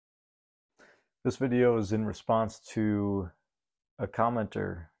This video is in response to a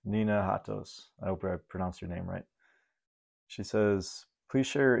commenter, Nina Hatos. I hope I pronounced your name right. She says, please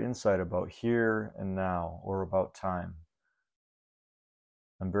share your insight about here and now, or about time.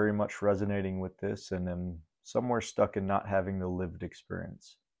 I'm very much resonating with this and am somewhere stuck in not having the lived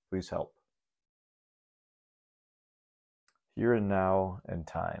experience. Please help. Here and now and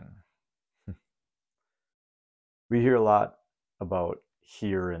time. We hear a lot about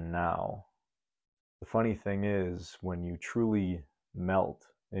here and now. The funny thing is, when you truly melt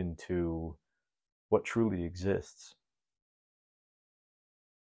into what truly exists,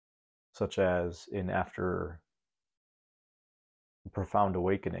 such as in After a Profound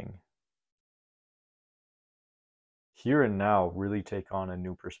Awakening, here and now really take on a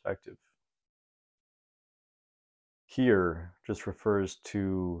new perspective. Here just refers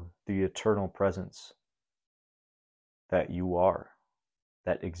to the eternal presence that you are,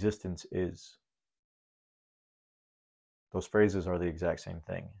 that existence is. Those phrases are the exact same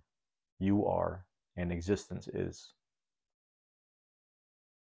thing. You are and existence is.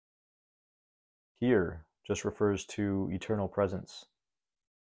 Here just refers to eternal presence.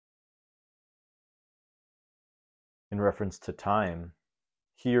 In reference to time,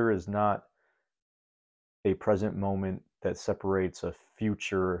 here is not a present moment that separates a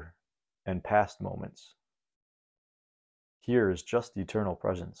future and past moments. Here is just eternal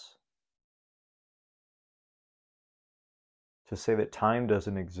presence. To say that time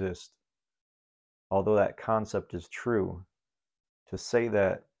doesn't exist, although that concept is true, to say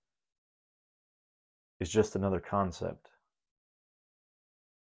that is just another concept.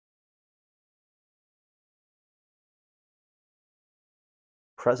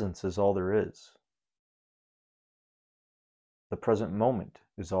 Presence is all there is. The present moment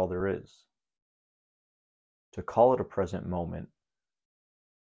is all there is. To call it a present moment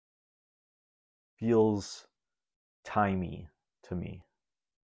feels timey to me.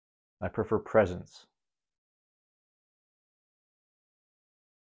 I prefer presence.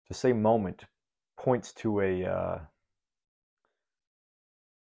 To say moment points to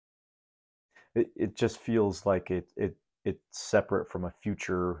it just feels like it's separate from a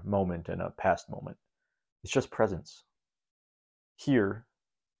future moment and a past moment. It's just presence. Here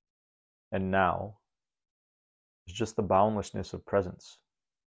and now is just the boundlessness of presence.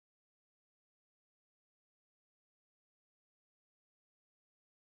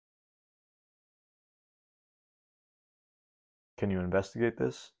 Can you investigate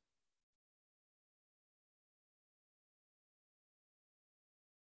this?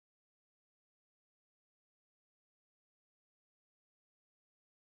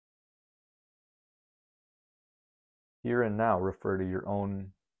 Here and now refer to your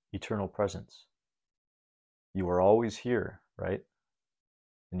own eternal presence. You are always here, right?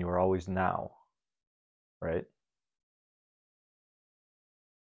 And you are always now, right?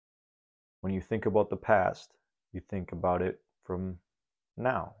 When you think about the past, you think about it from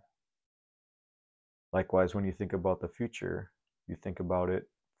now. Likewise, when you think about the future, you think about it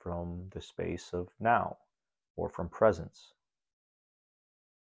from the space of now or from presence.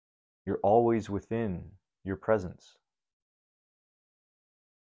 You're always within your presence.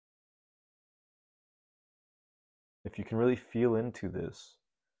 If you can really feel into this,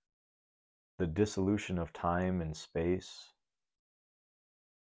 the dissolution of time and space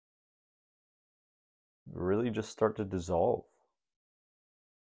really just start to dissolve.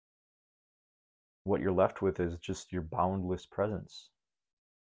 What you're left with is just your boundless presence.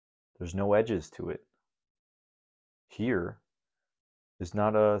 There's no edges to it. Here is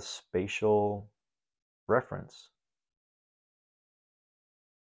not a spatial reference.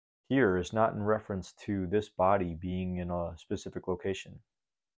 Here is not in reference to this body being in a specific location.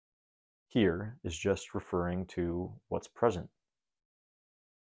 Here is just referring to what's present.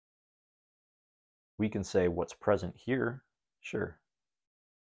 We can say what's present here, sure.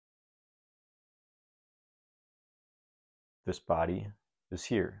 This body is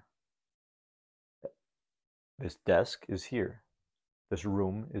here. This desk is here. This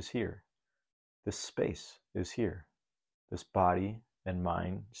room is here. This space is here. This body and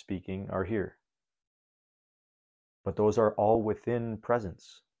mind speaking are here. But those are all within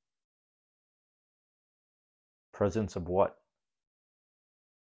presence. Presence of what?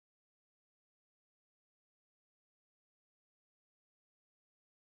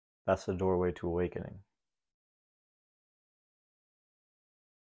 That's the doorway to awakening.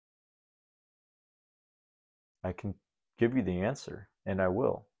 I can give you the answer, and I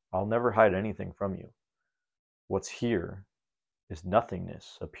will. I'll never hide anything from you. What's here is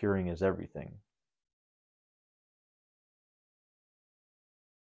nothingness appearing as everything.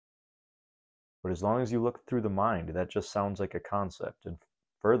 But as long as you look through the mind, that just sounds like a concept. And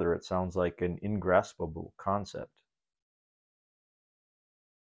further, it sounds like an ingraspable concept.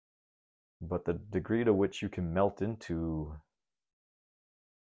 But the degree to which you can melt into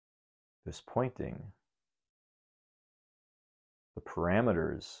this pointing, the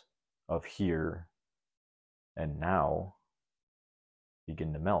parameters of here and now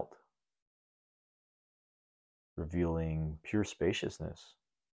begin to melt, revealing pure spaciousness,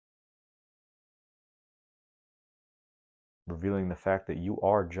 revealing the fact that you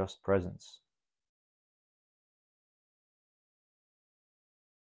are just presence.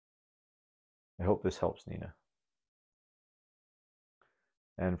 I hope this helps, Nina.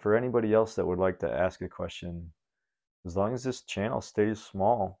 And for anybody else that would like to ask a question, as long as this channel stays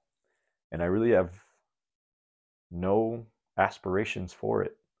small, and I really have no aspirations for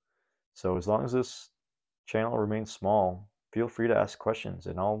it. So as long as this channel remains small, feel free to ask questions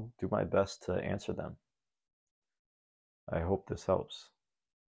and I'll do my best to answer them. I hope this helps.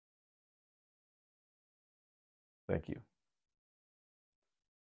 Thank you.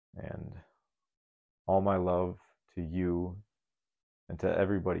 And all my love to you and to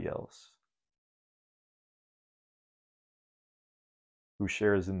everybody else who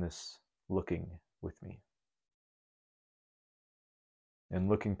shares in this looking with me. And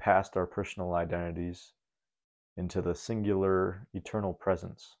looking past our personal identities into the singular eternal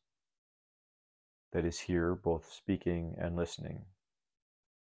presence that is here, both speaking and listening,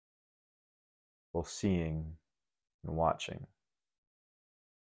 both seeing and watching.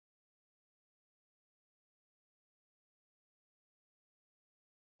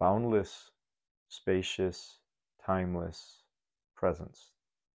 Boundless, spacious, timeless presence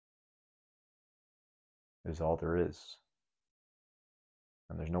is all there is.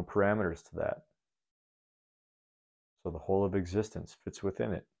 And there's no parameters to that. So the whole of existence fits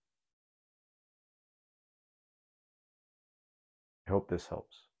within it. I hope this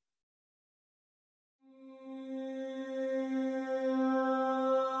helps.